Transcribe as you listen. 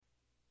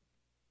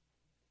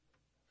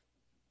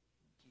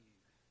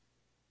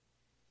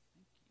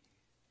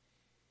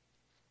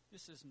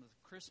This is the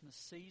Christmas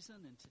season,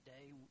 and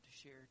today I want to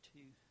share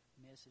two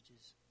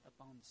messages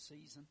upon the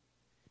season.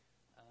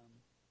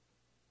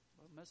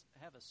 Well, it must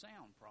have a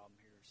sound problem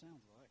here, it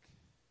sounds like.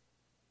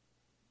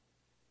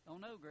 Oh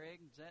no, Greg,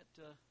 is that...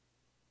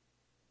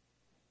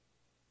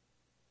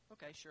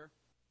 Okay, sure.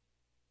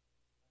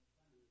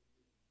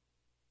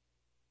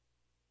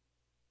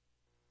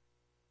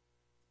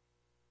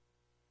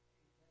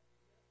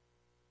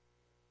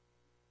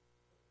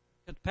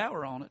 Got the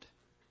power on it.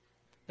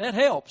 That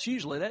helps,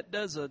 usually. That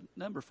does a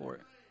number for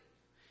it.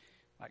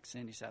 Like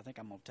Cindy said, I think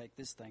I'm going to take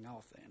this thing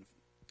off then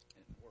if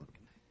it isn't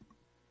working.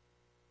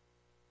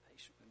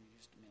 Patient with me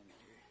just a minute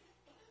here.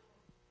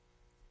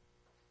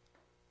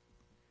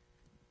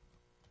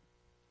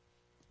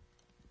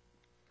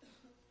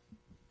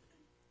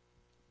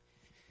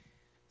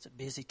 It's a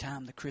busy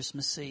time, the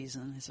Christmas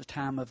season. It's a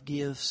time of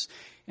gifts.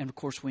 And, of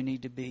course, we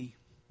need to be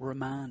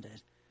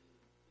reminded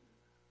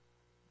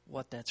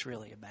what that's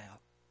really about.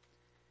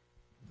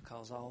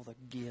 Because all the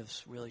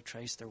gifts really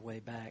trace their way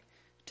back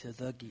to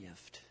the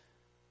gift,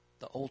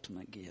 the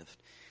ultimate gift,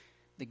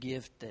 the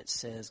gift that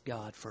says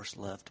God first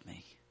loved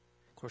me.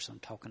 Of course, I'm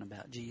talking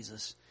about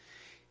Jesus.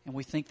 And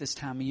we think this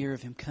time of year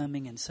of Him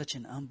coming in such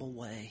an humble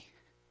way,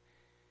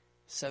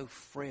 so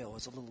frail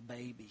as a little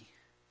baby,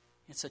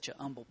 in such an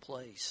humble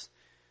place,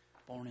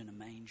 born in a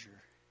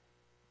manger.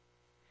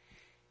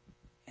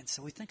 And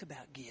so we think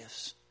about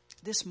gifts.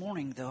 This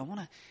morning, though, I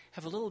want to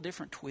have a little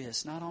different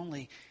twist, not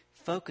only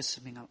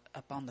focusing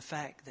upon the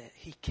fact that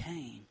He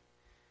came,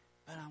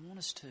 but I want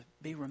us to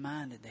be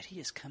reminded that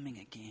He is coming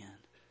again,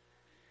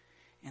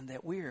 and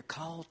that we are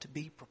called to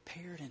be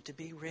prepared and to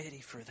be ready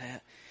for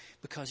that,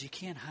 because you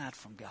can't hide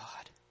from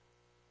God.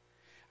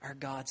 Our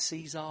God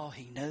sees all,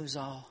 He knows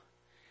all,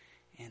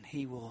 and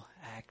He will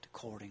act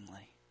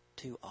accordingly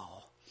to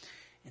all.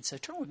 And so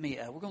turn with me,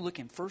 we're going to look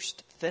in 1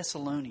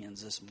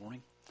 Thessalonians this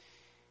morning.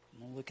 I'm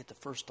going to look at the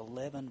first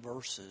 11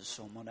 verses.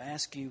 So I'm going to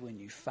ask you, when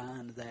you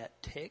find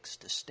that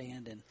text, to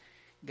stand in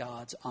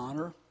God's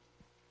honor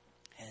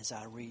as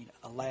I read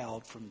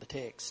aloud from the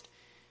text.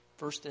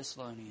 1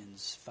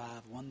 Thessalonians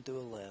 5, 1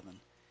 through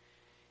 11.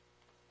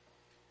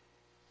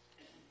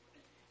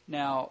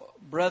 Now,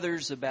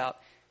 brothers, about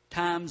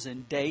times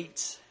and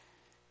dates,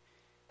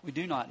 we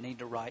do not need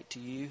to write to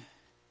you,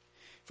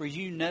 for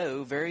you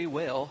know very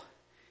well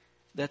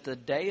that the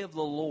day of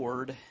the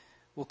Lord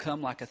will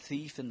come like a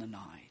thief in the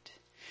night.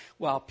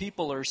 While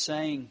people are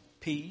saying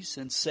peace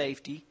and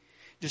safety,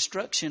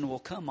 destruction will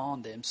come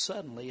on them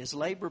suddenly as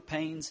labor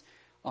pains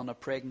on a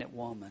pregnant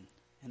woman,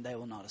 and they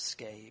will not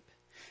escape.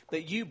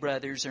 But you,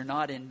 brothers, are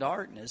not in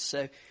darkness,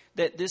 so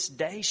that this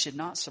day should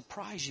not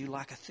surprise you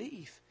like a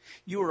thief.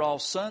 You are all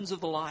sons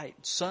of the light,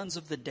 sons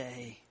of the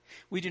day.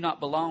 We do not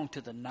belong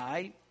to the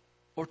night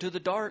or to the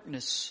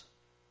darkness.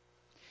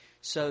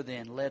 So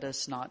then, let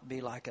us not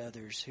be like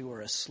others who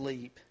are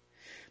asleep,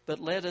 but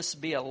let us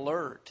be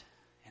alert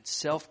and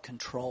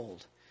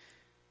self-controlled.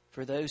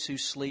 For those who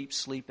sleep,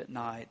 sleep at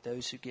night.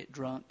 Those who get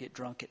drunk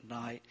at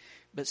night.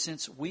 But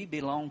since we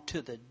belong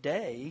to the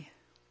day,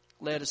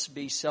 let us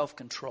be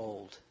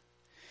self-controlled,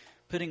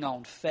 putting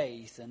on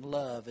faith and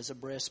love as a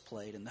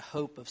breastplate and the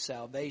hope of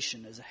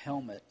salvation as a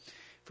helmet.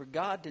 For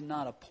God did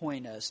not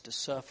appoint us to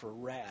suffer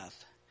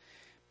wrath,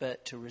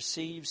 but to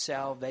receive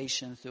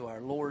salvation through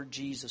our Lord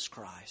Jesus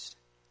Christ.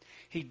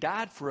 He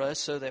died for us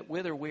so that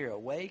whether we are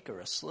awake or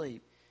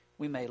asleep,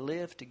 we may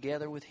live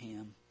together with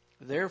Him.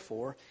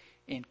 Therefore,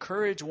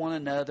 encourage one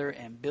another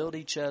and build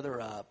each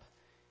other up,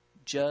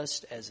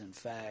 just as in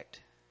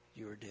fact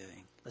you are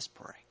doing. Let's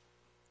pray.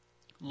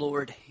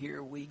 Lord,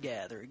 here we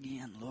gather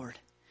again, Lord.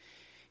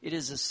 It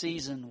is a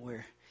season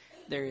where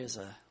there is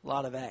a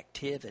lot of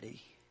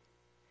activity,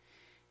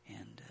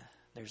 and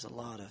there's a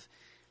lot of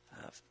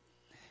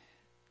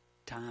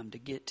time to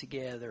get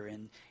together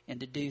and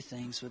to do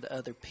things with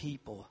other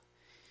people.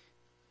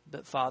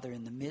 But Father,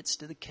 in the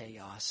midst of the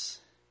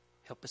chaos,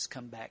 help us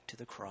come back to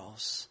the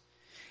cross.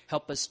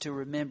 Help us to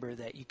remember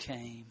that you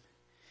came,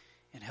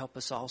 and help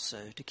us also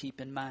to keep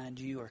in mind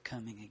you are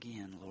coming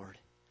again, Lord.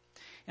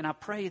 And I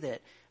pray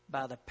that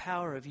by the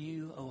power of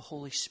you, O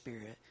Holy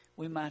Spirit,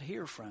 we might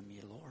hear from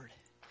you, Lord.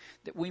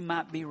 That we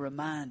might be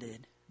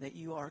reminded that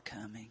you are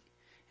coming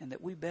and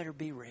that we better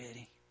be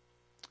ready.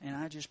 And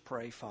I just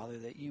pray, Father,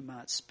 that you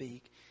might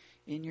speak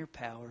in your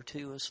power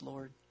to us,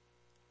 Lord.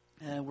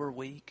 We're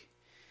weak,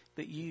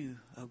 but you,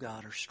 O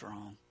God, are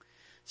strong.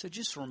 So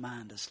just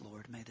remind us,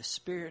 Lord, may the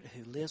Spirit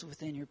who lives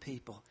within your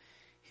people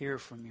hear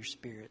from your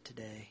Spirit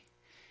today.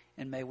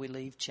 And may we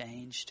leave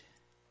changed.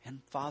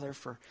 And Father,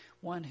 for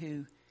one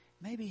who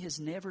maybe has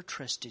never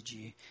trusted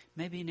you,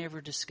 maybe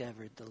never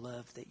discovered the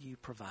love that you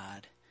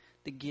provide,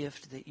 the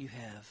gift that you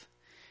have.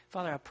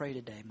 Father, I pray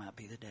today might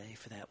be the day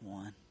for that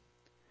one,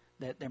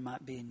 that there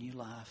might be a new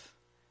life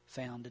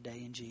found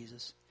today in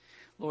Jesus.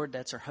 Lord,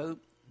 that's our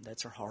hope,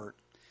 that's our heart.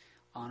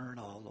 Honor it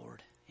all,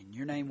 Lord. In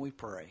your name we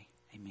pray.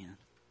 Amen.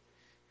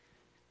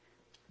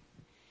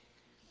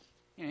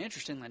 You know,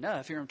 interestingly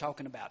enough, here I'm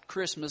talking about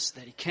Christmas,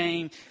 that He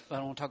came, but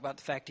I want to talk about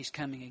the fact He's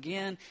coming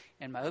again.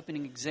 And my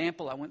opening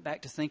example, I went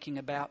back to thinking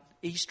about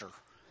Easter.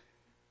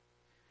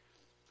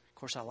 Of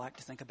course, I like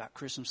to think about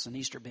Christmas and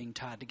Easter being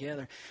tied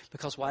together,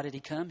 because why did he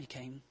come? He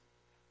came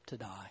to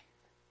die.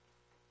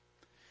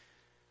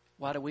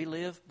 Why do we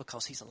live?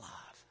 Because he's alive.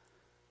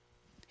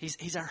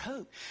 He's our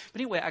hope.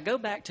 But anyway, I go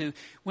back to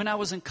when I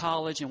was in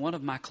college, and one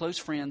of my close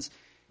friends,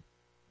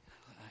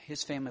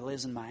 his family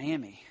lives in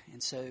Miami.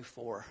 And so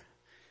for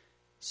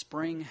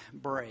spring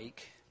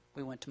break,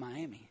 we went to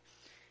Miami.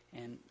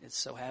 And it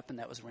so happened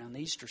that was around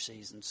the Easter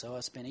season. So I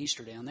spent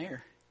Easter down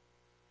there.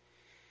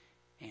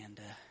 And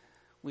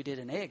we did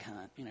an egg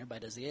hunt. You know,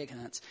 everybody does the egg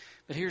hunts.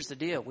 But here's the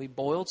deal. We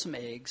boiled some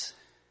eggs.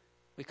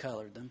 We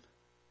colored them.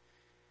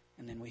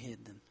 And then we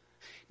hid them.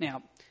 Now,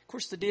 of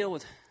course, the deal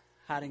with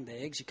hiding the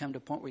eggs, you come to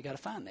a point where you got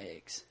to find the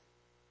eggs.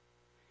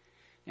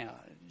 Now,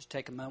 just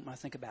take a moment when I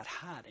think about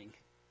hiding.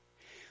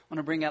 I want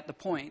to bring out the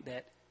point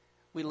that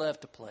we love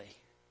to play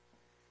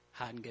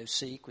hide and go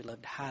seek. We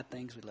love to hide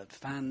things. We love to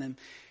find them.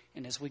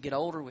 And as we get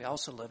older, we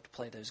also love to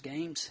play those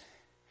games.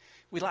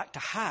 We like to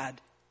hide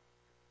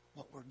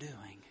what we're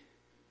doing.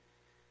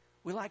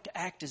 We like to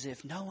act as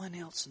if no one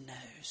else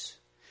knows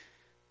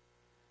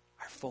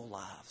our full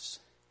lives.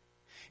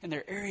 And there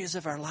are areas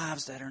of our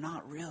lives that are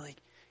not really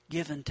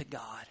given to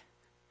God.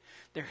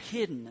 They're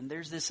hidden, and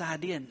there's this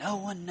idea no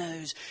one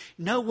knows,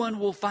 no one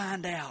will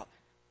find out.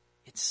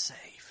 It's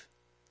safe.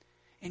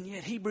 And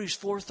yet Hebrews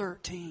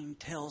 4:13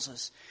 tells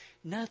us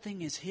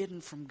nothing is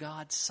hidden from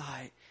God's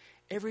sight.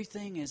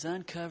 Everything is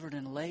uncovered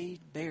and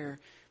laid bare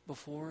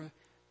before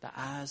the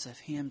eyes of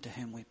Him to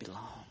whom we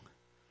belong.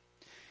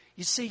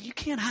 You see, you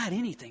can't hide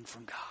anything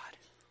from God.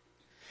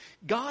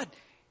 God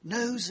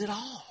knows it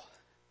all.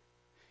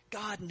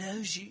 God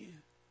knows you.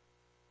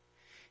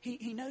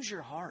 He knows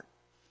your heart.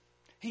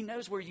 He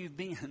knows where you've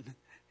been.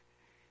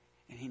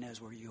 And He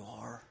knows where you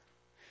are.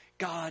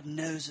 God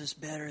knows us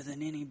better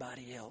than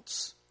anybody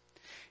else.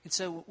 And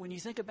so when you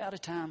think about a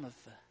time of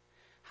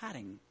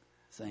hiding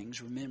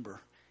things, remember,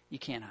 you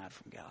can't hide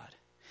from God.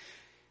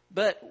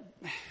 But,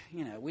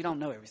 you know, we don't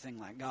know everything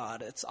like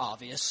God. It's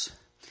obvious.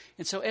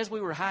 And so as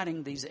we were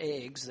hiding these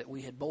eggs that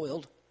we had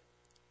boiled,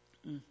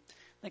 I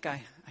think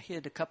I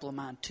hid a couple of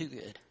mine too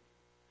good.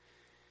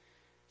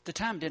 At the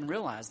time, didn't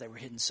realize they were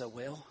hidden so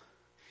well.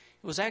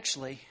 It was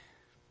actually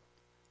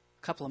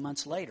a couple of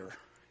months later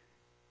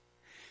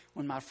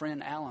when my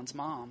friend Alan's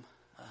mom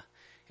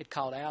had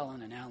called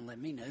Alan, and Alan let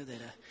me know that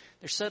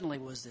there suddenly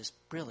was this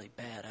really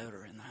bad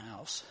odor in the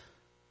house.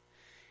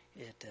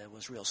 It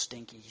was real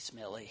stinky,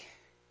 smelly.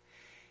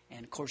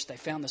 And, of course, they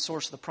found the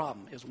source of the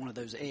problem. It was one of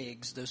those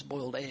eggs, those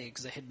boiled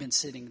eggs that had been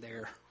sitting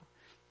there.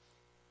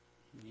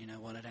 You know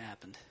what had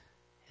happened?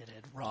 It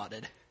had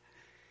rotted.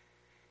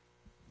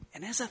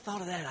 And as I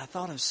thought of that, I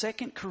thought of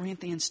 2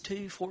 Corinthians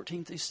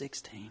 2:14 through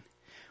 16,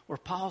 where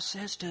Paul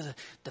says to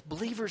the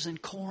believers in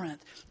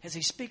Corinth, as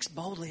he speaks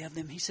boldly of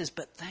them, he says,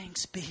 "But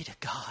thanks be to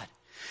God,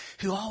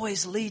 who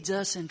always leads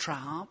us in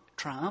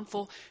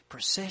triumphal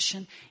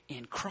procession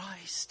in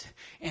Christ,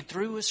 and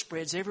through us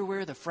spreads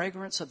everywhere the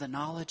fragrance of the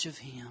knowledge of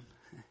Him."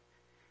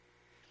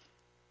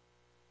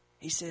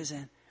 He says,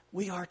 and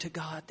we are to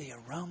God the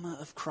aroma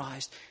of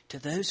Christ to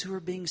those who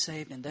are being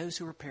saved and those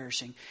who are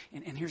perishing.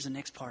 And here's the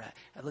next part.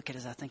 I look at it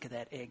as I think of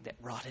that egg that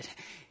rotted.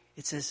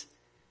 It says,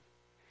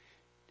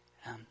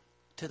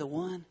 to the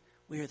one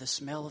we are the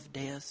smell of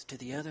death, to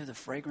the other the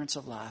fragrance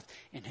of life,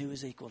 and who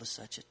is equal to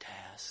such a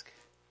task?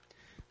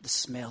 The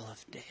smell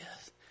of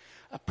death.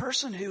 A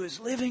person who is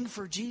living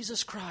for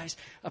Jesus Christ,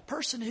 a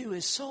person who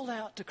is sold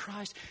out to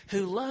Christ,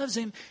 who loves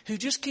Him, who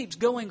just keeps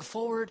going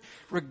forward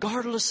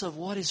regardless of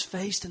what is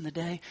faced in the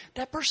day,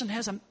 that person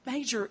has a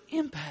major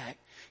impact.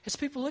 As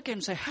people look at him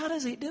and say, how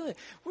does he do it?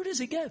 Where does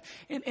he go?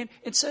 And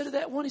so to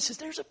that one, he says,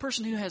 there's a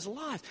person who has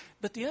life.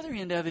 But the other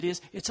end of it is,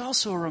 it's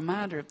also a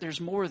reminder that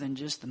there's more than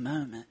just the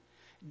moment.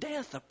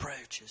 Death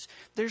approaches.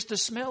 There's the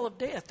smell of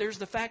death. There's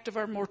the fact of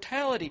our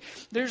mortality.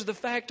 There's the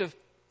fact of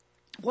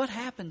what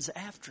happens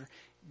after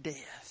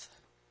death.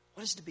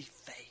 What is to be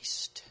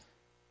faced?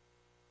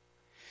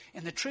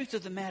 And the truth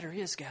of the matter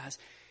is, guys,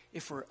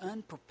 if we're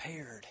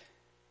unprepared,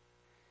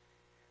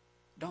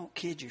 don't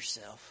kid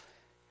yourself.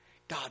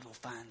 God will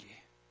find you.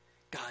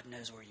 God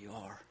knows where you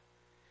are.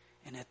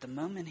 And at the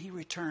moment He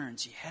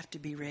returns, you have to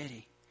be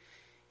ready.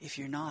 If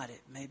you're not,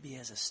 it may be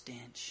as a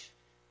stench.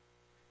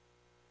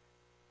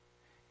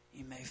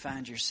 You may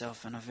find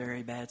yourself in a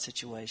very bad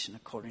situation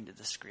according to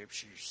the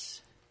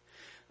Scriptures,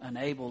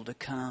 unable to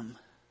come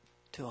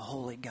to a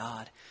holy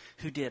God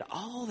who did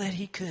all that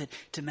He could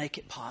to make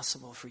it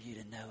possible for you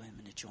to know Him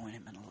and to join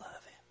Him and to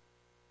love Him.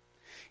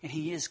 And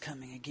He is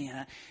coming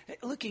again.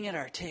 Looking at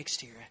our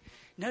text here,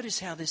 notice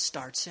how this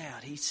starts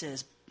out. He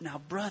says, "Now,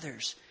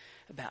 brothers,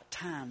 about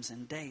times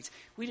and dates,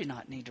 we do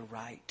not need to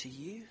write to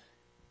you."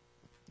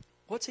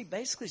 What's he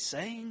basically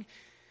saying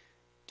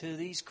to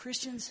these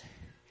Christians?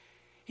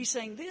 He's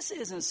saying this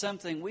isn't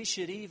something we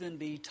should even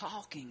be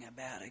talking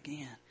about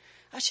again.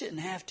 I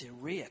shouldn't have to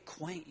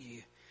reacquaint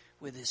you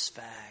with this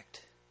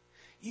fact.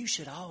 You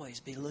should always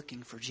be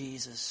looking for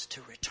Jesus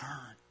to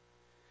return.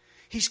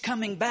 He's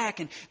coming back,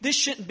 and this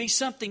shouldn't be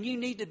something you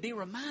need to be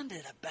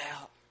reminded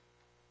about.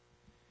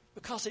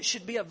 because it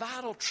should be a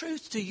vital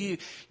truth to you.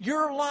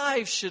 Your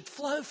life should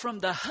flow from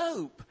the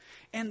hope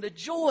and the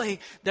joy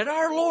that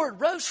our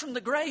Lord rose from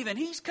the grave and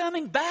He's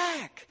coming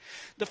back.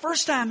 The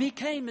first time He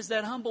came as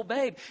that humble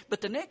babe, but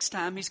the next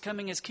time He's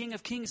coming as King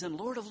of Kings and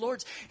Lord of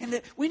Lords, and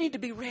that we need to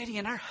be ready,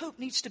 and our hope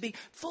needs to be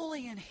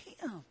fully in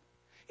Him.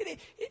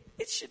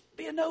 It should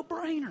be a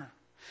no-brainer.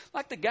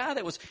 Like the guy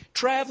that was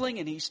traveling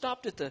and he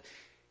stopped at the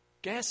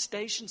gas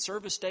station,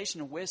 service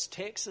station in West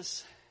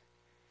Texas,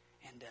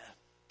 and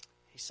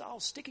he saw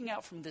sticking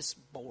out from this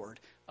board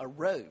a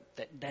rope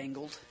that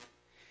dangled.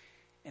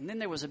 And then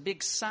there was a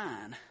big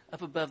sign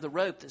up above the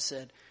rope that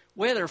said,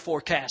 weather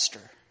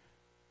forecaster.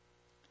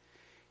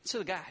 So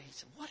the guy, he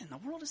said, what in the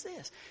world is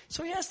this?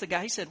 So he asked the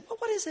guy, he said,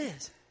 what is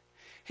this?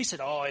 He said,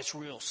 oh, it's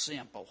real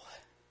simple.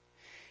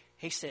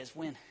 He says,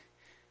 when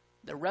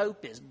the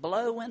rope is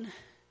blowing,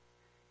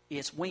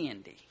 it's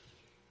windy.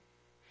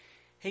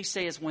 He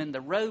says, when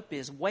the rope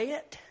is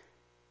wet,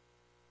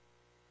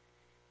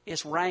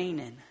 it's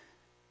raining.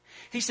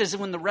 He says,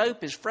 when the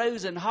rope is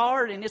frozen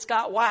hard and it's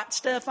got white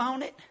stuff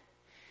on it,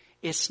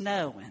 it's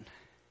snowing.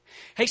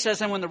 He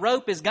says, and when the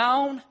rope is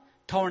gone,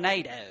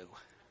 tornado.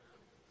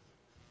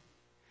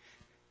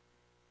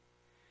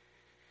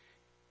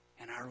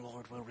 And our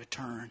Lord will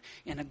return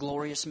in a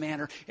glorious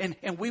manner, and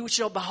we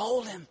shall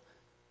behold Him.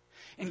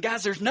 And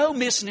guys, there's no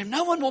missing Him.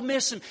 No one will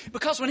miss Him,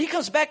 because when He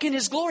comes back in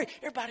His glory,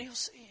 everybody will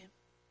see Him.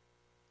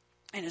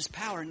 And His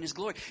power and His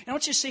glory. And I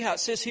want you to see how it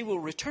says He will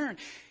return.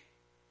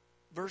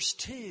 Verse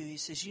 2, He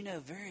says, you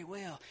know very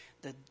well,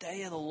 the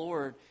day of the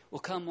Lord will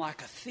come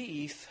like a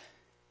thief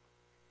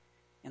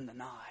in the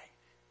night.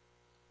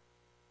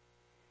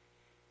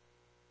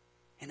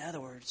 In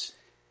other words,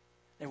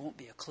 there won't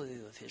be a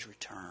clue of His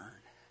return.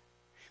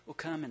 Will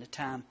come in a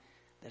time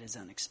that is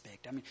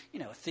unexpected. I mean,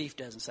 a thief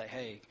doesn't say,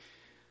 hey,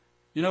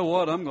 you know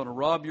what, I'm going to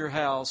rob your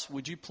house.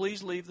 Would you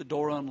please leave the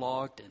door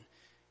unlocked and,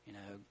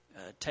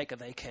 take a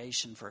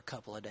vacation for a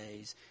couple of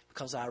days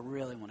because I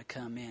really want to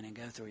come in and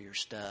go through your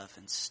stuff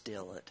and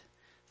steal it.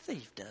 A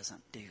thief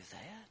doesn't do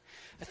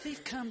that. A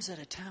thief comes at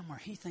a time where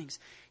he thinks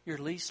you're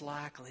least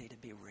likely to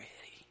be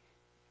ready.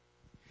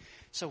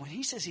 So when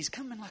he says he's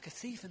coming like a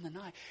thief in the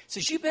night, he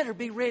says you better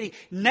be ready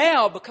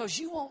now, because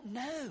you won't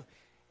know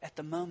at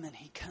the moment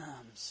He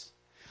comes.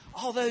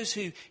 All those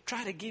who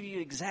try to give you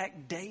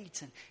exact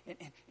dates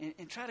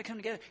and try to come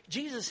together.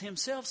 Jesus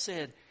Himself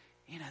said,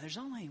 there's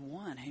only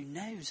one who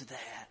knows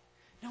that.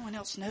 No one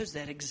else knows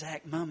that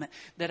exact moment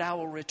that I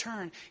will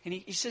return. And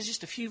he says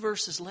just a few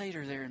verses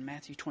later there in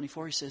Matthew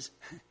 24, He says,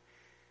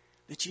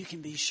 but you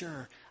can be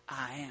sure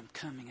I am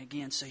coming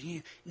again. So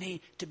you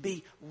need to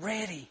be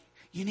ready.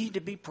 You need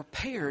to be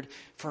prepared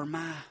for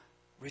my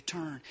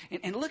return.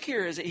 And look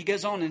here as he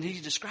goes on and he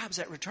describes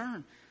that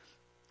return.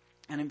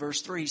 And in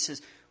verse 3 he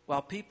says,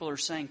 while people are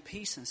saying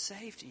peace and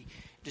safety,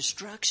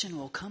 destruction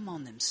will come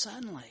on them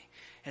suddenly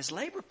as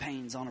labor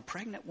pains on a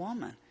pregnant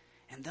woman,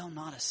 and they'll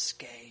not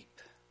escape.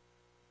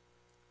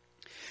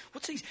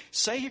 What's he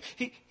say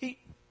here?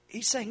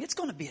 He's saying it's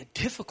going to be a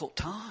difficult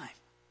time.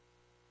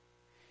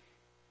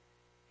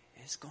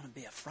 It's going to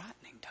be a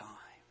frightening time.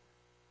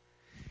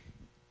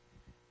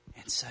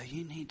 And so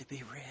you need to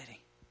be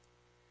ready.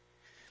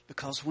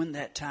 Because when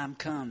that time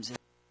comes,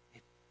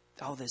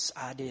 all this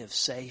idea of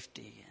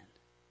safety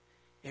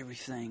and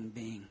everything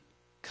being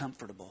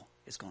comfortable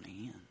is going to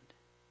end.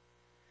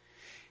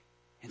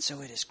 And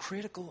so it is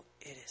critical,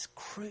 it is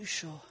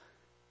crucial,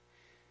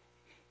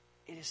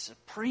 it is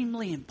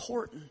supremely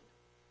important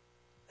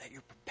that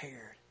you're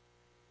prepared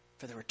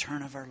for the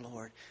return of our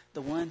Lord.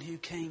 The one who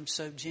came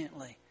so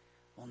gently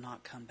will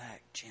not come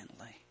back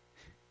gently.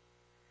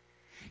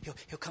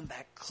 He'll come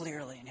back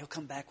clearly, and He'll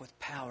come back with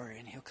power,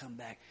 and He'll come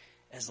back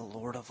as the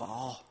Lord of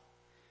all.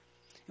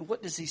 And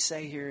what does He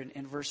say here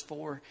in verse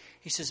 4?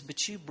 He says,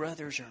 but you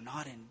brothers are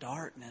not in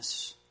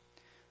darkness,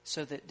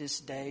 so that this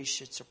day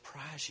should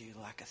surprise you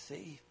like a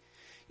thief.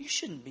 You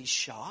shouldn't be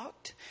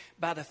shocked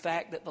by the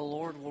fact that the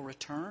Lord will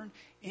return.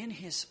 In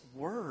His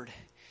Word,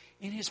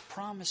 in His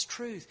promised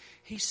truth,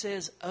 He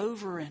says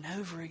over and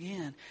over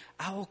again,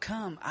 I will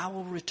come, I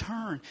will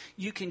return.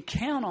 You can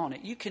count on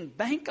it. You can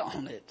bank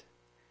on it.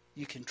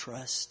 You can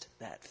trust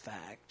that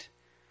fact.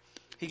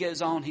 He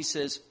goes on, he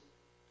says,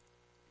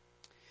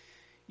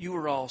 you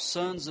are all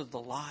sons of the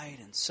light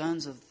and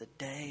sons of the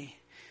day.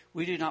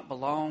 We do not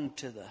belong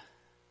to the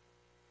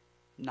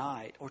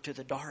night or to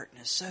the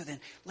darkness. So then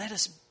let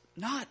us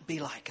not be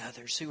like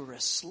others who are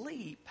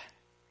asleep,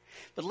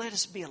 but let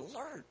us be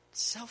alert,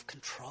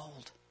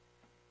 self-controlled.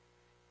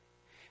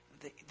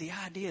 The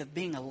idea of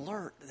being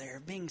alert there,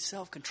 being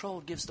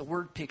self-controlled, gives the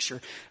word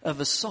picture of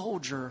a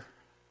soldier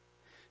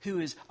who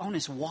is on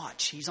his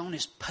watch. He's on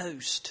his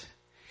post.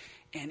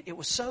 And it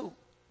was so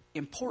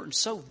important,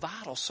 so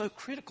vital, so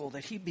critical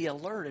that he be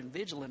alert and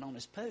vigilant on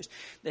his post,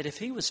 that if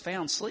he was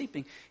found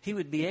sleeping, he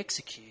would be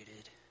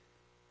executed.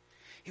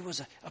 It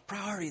was a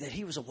priority that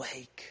he was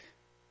awake.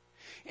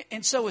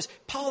 And so as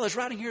Paul is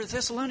writing here to the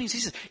Thessalonians, he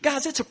says,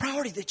 guys, it's a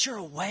priority that you're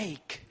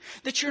awake,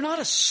 that you're not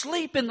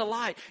asleep in the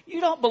light.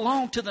 You don't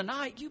belong to the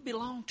night, you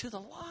belong to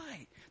the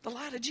light. the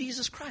light of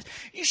Jesus Christ.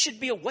 You should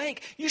be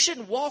awake. You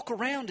shouldn't walk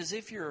around as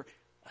if you're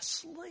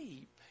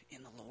asleep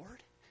in the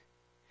Lord.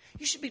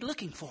 You should be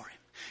looking for Him.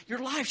 Your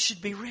life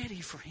should be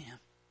ready for Him.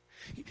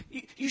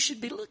 You should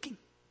be looking.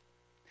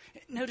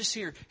 Notice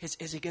here,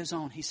 as he goes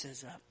on, he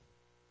says,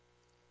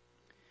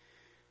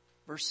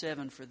 verse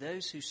 7, for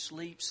those who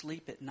sleep,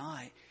 sleep at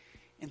night,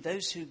 and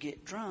those who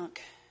get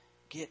drunk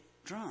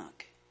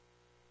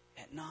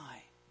at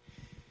night.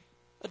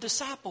 A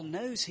disciple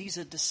knows he's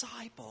a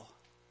disciple.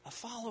 A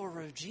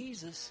follower of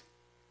Jesus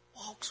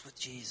walks with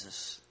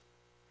Jesus.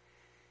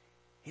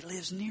 He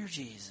lives near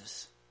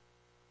Jesus.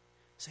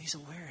 So he's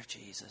aware of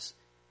Jesus.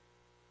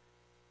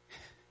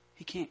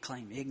 He can't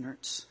claim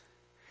ignorance.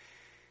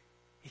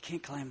 He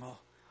can't claim,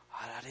 well,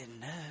 I didn't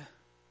know.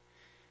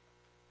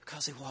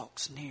 Because he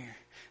walks near.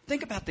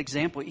 Think about the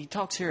example. He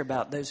talks here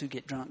about those who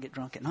get drunk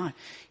at night.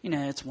 You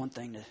know, it's one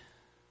thing to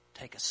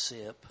take a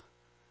sip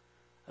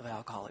of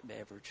alcoholic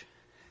beverage.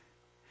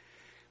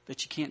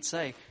 But you can't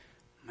say,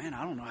 man,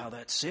 I don't know how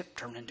that sip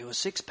turned into a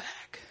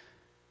six-pack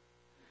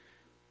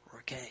or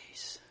a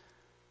case.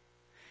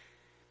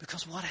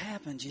 Because what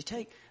happens, you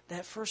take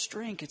that first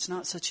drink, it's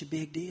not such a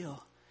big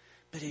deal.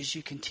 But as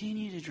you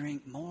continue to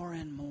drink more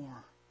and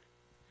more,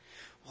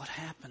 what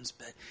happens?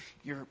 But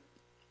your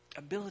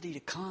ability to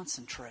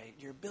concentrate,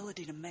 your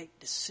ability to make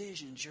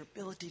decisions, your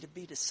ability to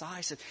be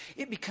decisive,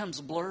 it becomes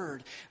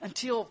blurred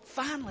until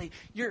finally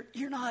you're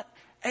not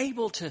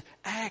able to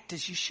act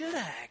as you should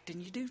act,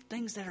 and you do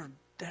things that are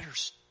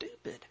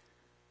stupid.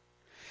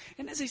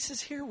 And as he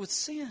says here with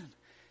sin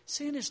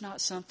is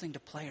not something to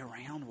play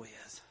around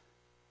with.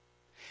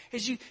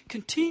 As you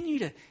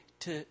continue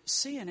to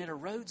sin, it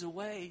erodes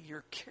away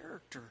your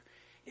character.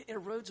 It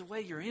erodes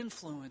away your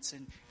influence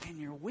and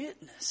your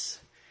witness.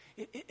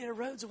 It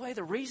erodes away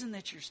the reason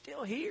that you're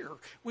still here,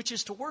 which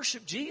is to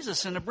worship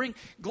Jesus and to bring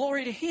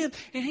glory to Him.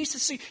 And he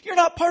says, see, you're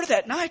not part of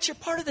that night, you're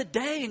part of the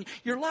day, and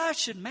your life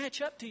should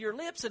match up to your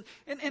lips.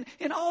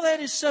 And all that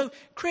is so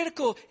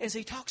critical as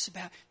he talks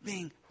about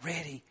being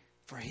ready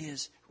for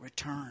His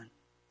return.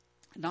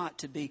 Not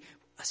to be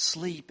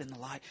asleep in the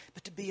light,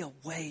 but to be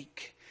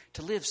awake,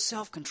 to live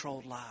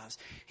self-controlled lives.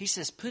 He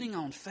says, putting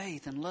on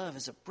faith and love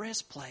as a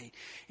breastplate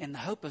and the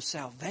hope of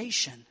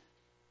salvation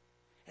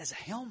as a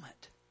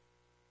helmet.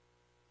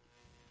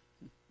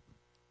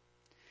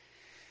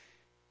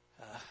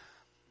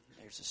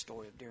 There's a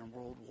story of during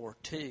World War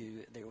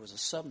II, there was a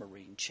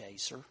submarine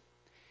chaser,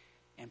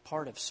 and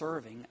part of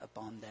serving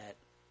upon that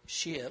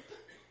ship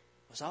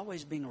was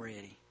always being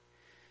ready,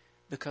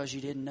 because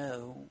you didn't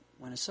know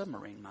when a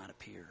submarine might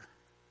appear.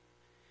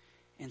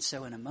 And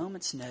so in a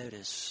moment's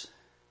notice,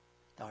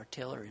 the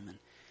artillerymen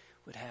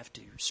would have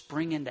to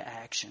spring into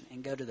action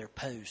and go to their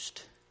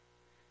post,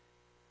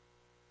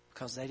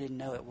 because they didn't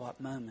know at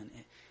what moment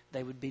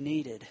they would be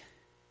needed.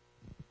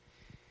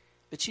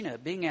 But you know,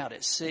 being out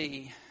at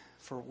sea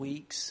for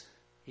weeks,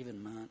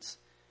 even months,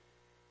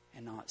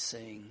 and not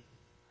seeing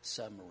a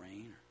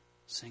submarine or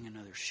seeing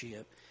another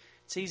ship,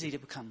 it's easy to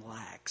become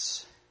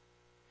lax.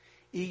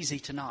 Easy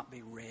to not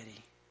be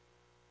ready.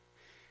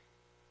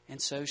 And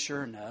so,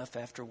 sure enough,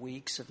 after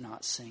weeks of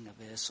not seeing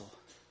a vessel,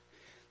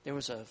 there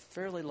was a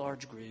fairly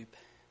large group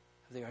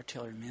of the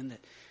artillerymen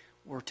that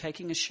were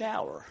taking a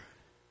shower.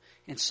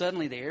 And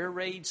suddenly the air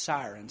raid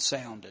siren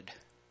sounded.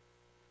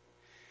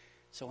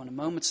 So on a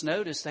moment's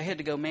notice, they had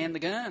to go man the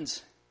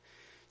guns.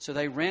 So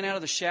they ran out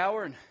of the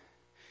shower, and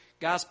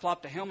guys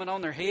plopped a helmet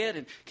on their head.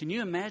 And can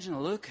you imagine the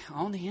look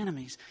on the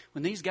enemies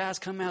when these guys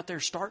come out there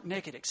stark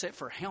naked except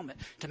for a helmet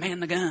to man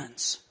the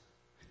guns?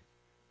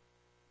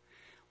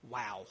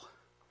 Wow.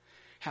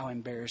 How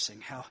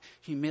embarrassing, how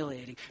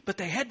humiliating. But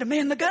they had to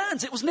man the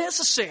guns. It was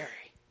necessary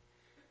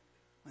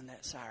when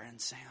that siren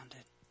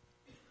sounded.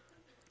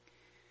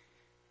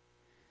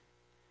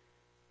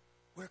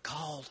 We're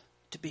called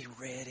to be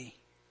ready.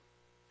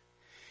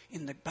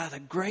 By the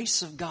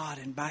grace of God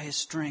and by His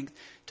strength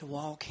to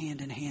walk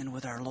hand in hand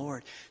with our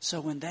Lord.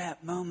 So when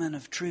that moment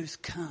of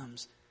truth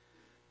comes,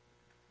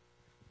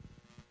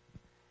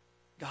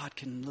 God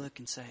can look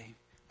and say,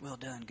 well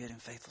done, good and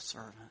faithful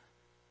servant.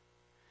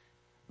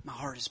 My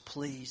heart is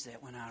pleased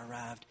that when I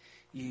arrived,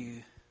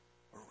 you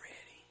were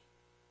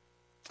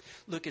ready.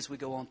 Look as we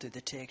go on through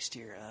the text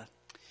here.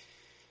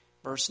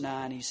 Verse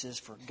 9, he says,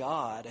 for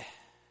God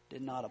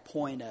did not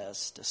appoint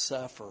us to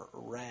suffer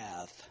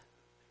wrath,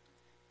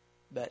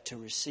 but to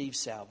receive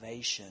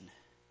salvation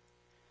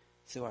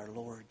through our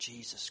Lord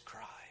Jesus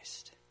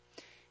Christ.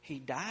 He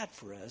died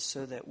for us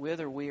so that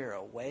whether we are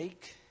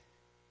awake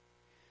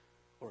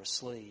or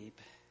asleep,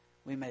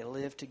 we may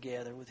live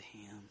together with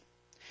Him.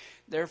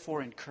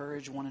 Therefore,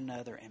 encourage one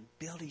another and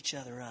build each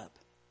other up,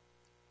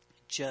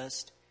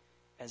 just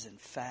as in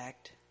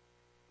fact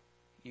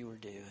you are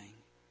doing.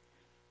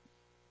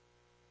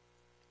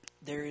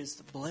 There is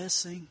the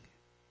blessing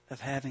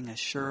of having a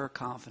sure,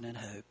 confident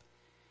hope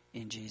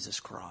in Jesus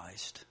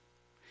Christ.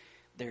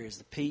 There is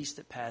the peace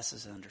that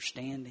passes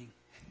understanding.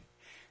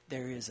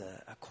 There is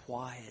a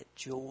quiet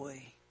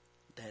joy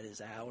that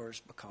is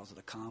ours because of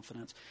the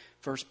confidence.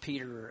 1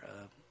 Peter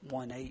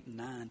 1:8 and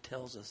 9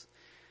 tells us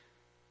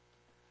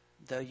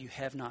though you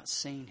have not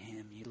seen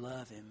him, you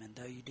love him. And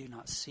though you do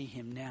not see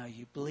him now,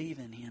 you believe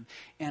in him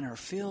and are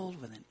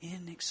filled with an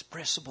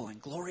inexpressible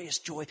and glorious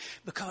joy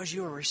because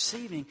you are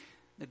receiving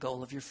the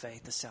goal of your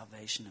faith, the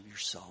salvation of your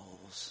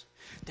souls.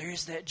 There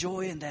is that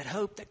joy and that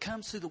hope that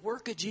comes through the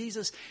work of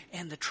Jesus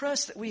and the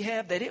trust that we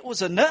have that it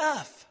was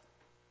enough.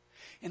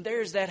 And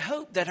there is that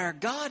hope that our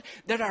God,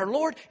 that our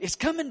Lord is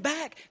coming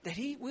back, that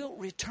he will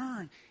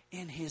return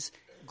in his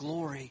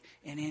glory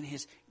and in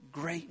his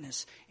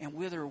greatness. And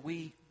whether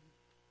we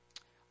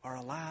are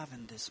alive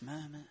in this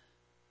moment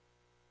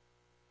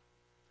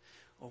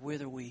or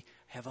whether we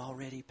have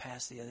already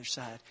passed the other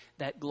side,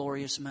 that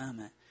glorious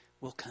moment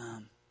will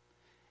come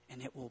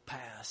and it will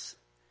pass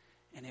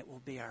and it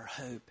will be our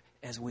hope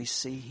as we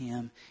see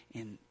him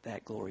in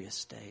that glorious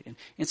state.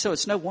 And so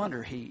it's no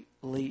wonder he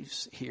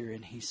leaves here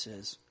and he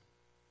says,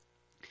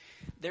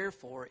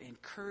 therefore,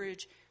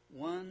 encourage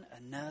one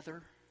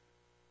another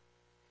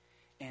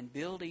and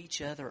build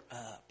each other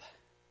up,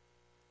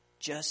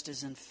 just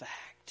as in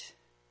fact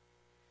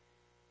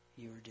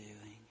you are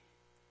doing.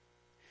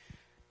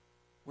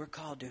 We're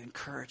called to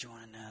encourage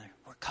one another.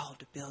 We're called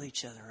to build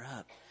each other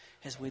up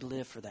as we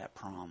live for that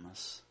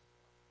promise.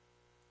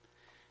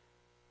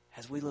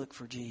 As we look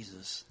for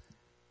Jesus,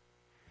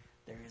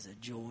 there is a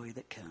joy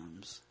that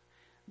comes.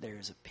 There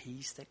is a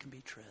peace that can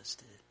be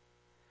trusted.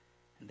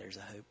 And there's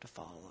a hope to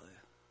follow.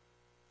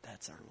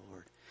 That's our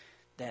Lord.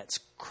 That's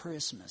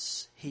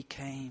Christmas. He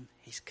came.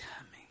 He's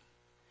coming.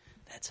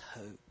 That's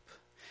hope.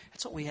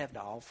 That's what we have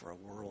to offer a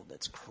world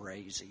that's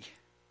crazy.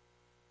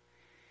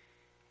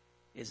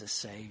 Is a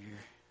Savior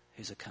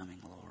who's a coming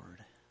Lord.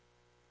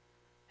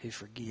 Who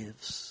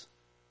forgives.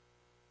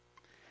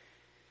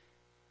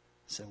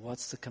 So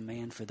what's the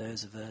command for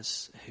those of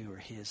us who are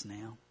his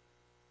now?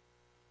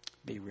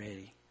 Be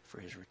ready for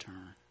his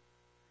return.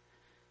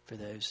 For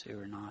those who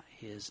are not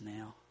his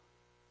now,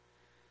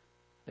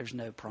 there's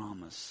no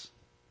promise.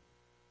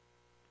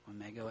 We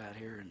may go out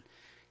here and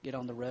get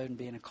on the road and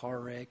be in a car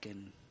wreck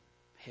and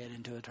head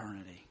into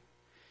eternity.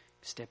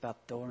 Step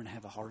out the door and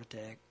have a heart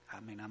attack.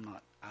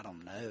 I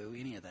don't know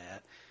any of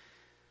that.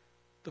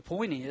 The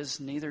point is,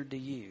 neither do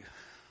you.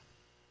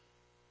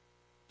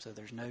 So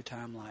there's no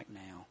time like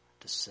now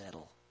to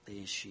settle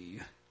the issue,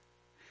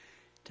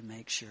 to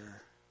make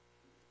sure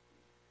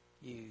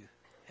you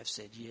have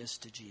said yes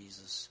to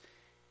Jesus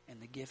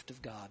and the gift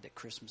of God that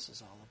Christmas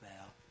is all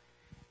about,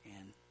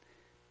 and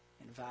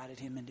invited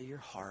him into your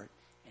heart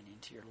and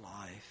into your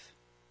life.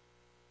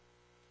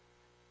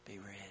 Be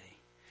ready.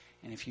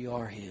 And if you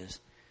are his,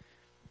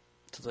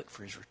 to look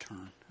for his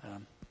return.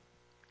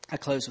 I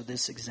close with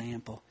this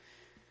example.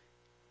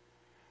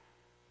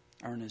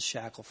 Ernest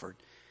Shackelford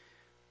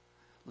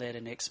led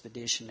an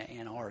expedition to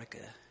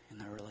Antarctica in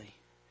the early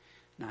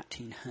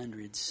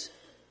 1900s.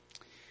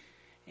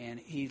 And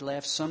he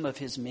left some of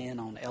his men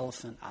on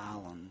Elephant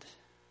Island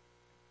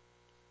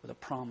with a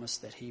promise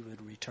that he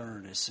would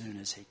return as soon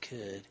as he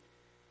could.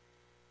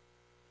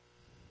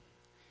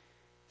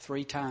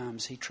 3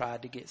 times he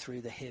tried to get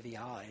through the heavy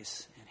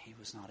ice, and he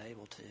was not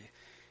able to.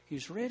 He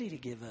was ready to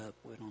give up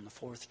when on the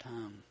 4th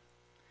time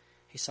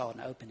he saw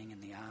an opening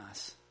in the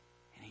ice,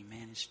 and he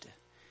managed to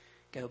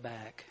go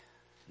back.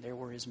 There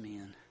were his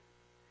men,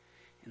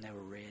 and they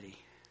were ready.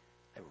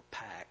 They were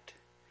packed,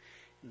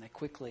 and they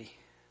quickly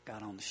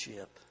got on the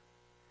ship,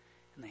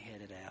 and they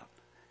headed out.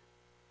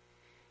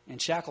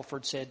 And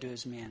Shackelford said to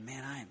his men,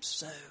 "Man, I am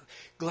so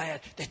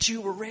glad that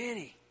you were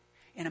ready.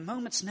 In a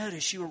moment's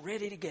notice, you were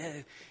ready to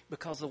go,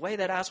 because the way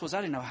that ice was,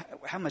 I didn't know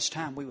how much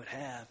time we would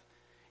have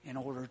in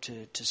order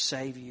to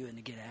save you and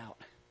to get out."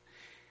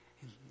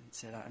 And he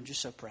said, "I'm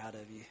just so proud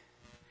of you."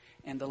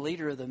 And the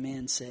leader of the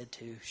men said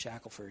to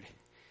Shackelford,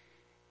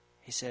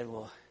 he said,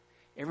 "Well,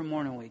 every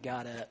morning we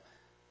got up,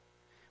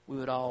 we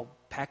would all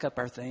pack up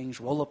our things,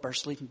 roll up our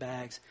sleeping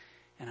bags,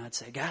 and I'd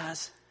say,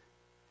 'Guys,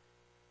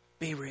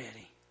 be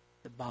ready.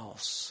 The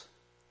boss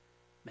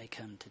may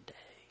come today.'"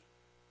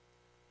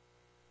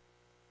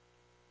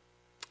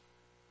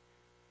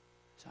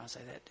 So I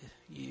say that to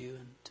you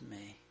and to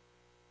me.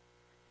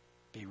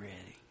 Be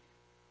ready.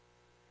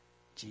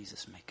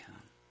 Jesus may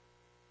come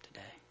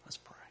today. Let's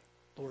pray.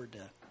 Lord,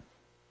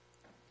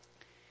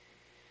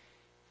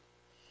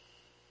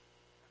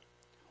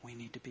 we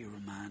need to be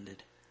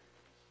reminded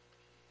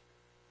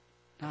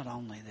not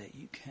only that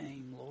you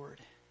came,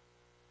 Lord,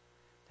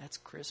 that's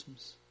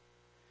Christmas,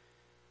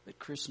 but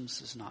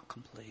Christmas is not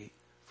complete,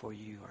 for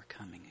you are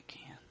coming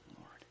again,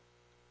 Lord.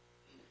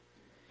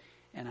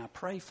 And I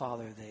pray,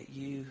 Father, that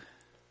you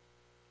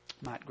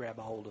might grab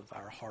a hold of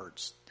our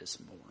hearts this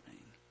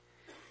morning,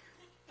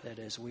 that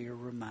as we are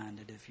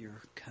reminded of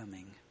your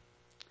coming,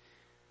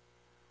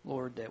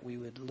 Lord, that we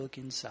would look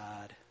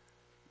inside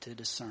to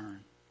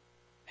discern,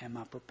 am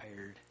I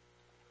prepared?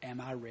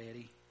 Am I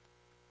ready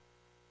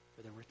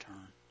for the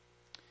return?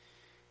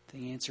 If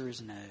the answer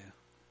is no,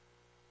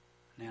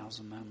 now's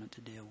the moment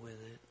to deal with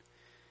it.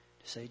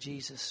 To say,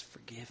 "Jesus,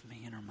 forgive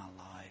me, enter my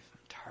life.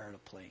 I'm tired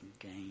of playing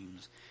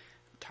games.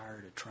 I'm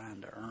tired of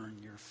trying to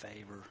earn your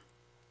favor.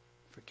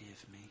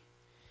 Forgive me."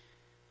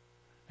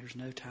 There's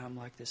no time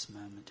like this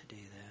moment to do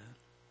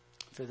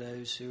that. for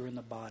those who are in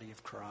the body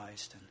of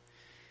Christ, and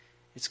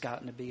it's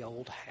gotten to be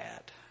old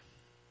hat.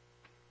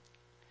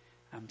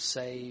 I'm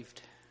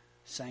saved,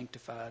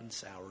 sanctified, and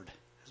soured,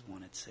 as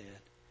one had said.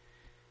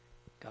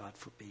 God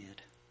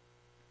forbid.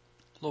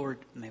 Lord,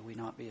 may we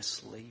not be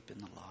asleep in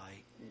the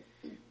light.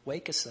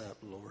 Wake us up,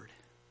 Lord.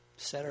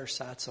 Set our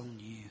sights on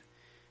you,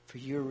 for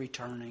you are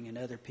returning and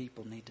other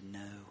people need to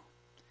know.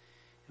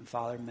 And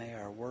Father, may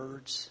our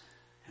words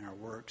and our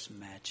works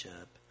match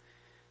up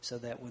so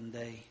that when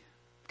they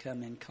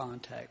come in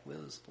contact with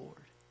us, Lord,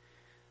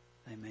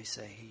 they may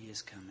say, he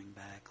is coming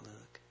back,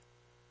 look.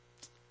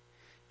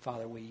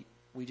 Father, we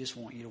just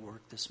want you to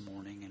work this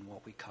morning in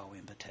what we call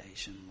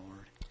invitation,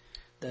 Lord.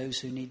 Those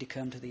who need to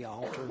come to the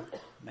altar,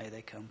 may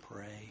they come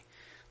pray.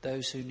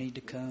 Those who need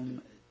to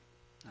come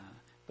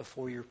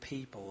before your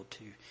people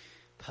to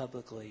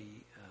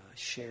publicly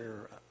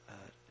share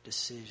a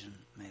decision,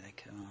 may they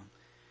come.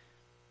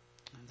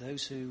 And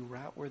those who,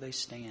 right where they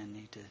stand,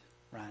 need to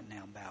right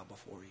now bow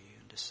before you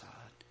and decide.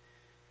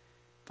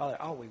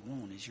 Father, all we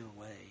want is your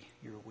way,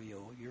 your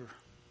will,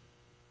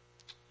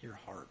 your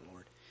heart,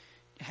 Lord.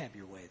 Have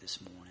your way this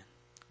morning.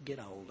 Get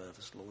a hold of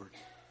us, Lord.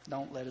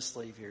 Don't let us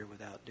leave here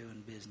without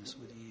doing business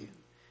with you.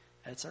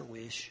 That's our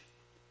wish.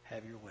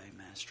 Have your way,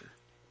 Master.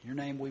 In your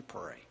name we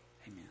pray.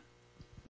 Amen.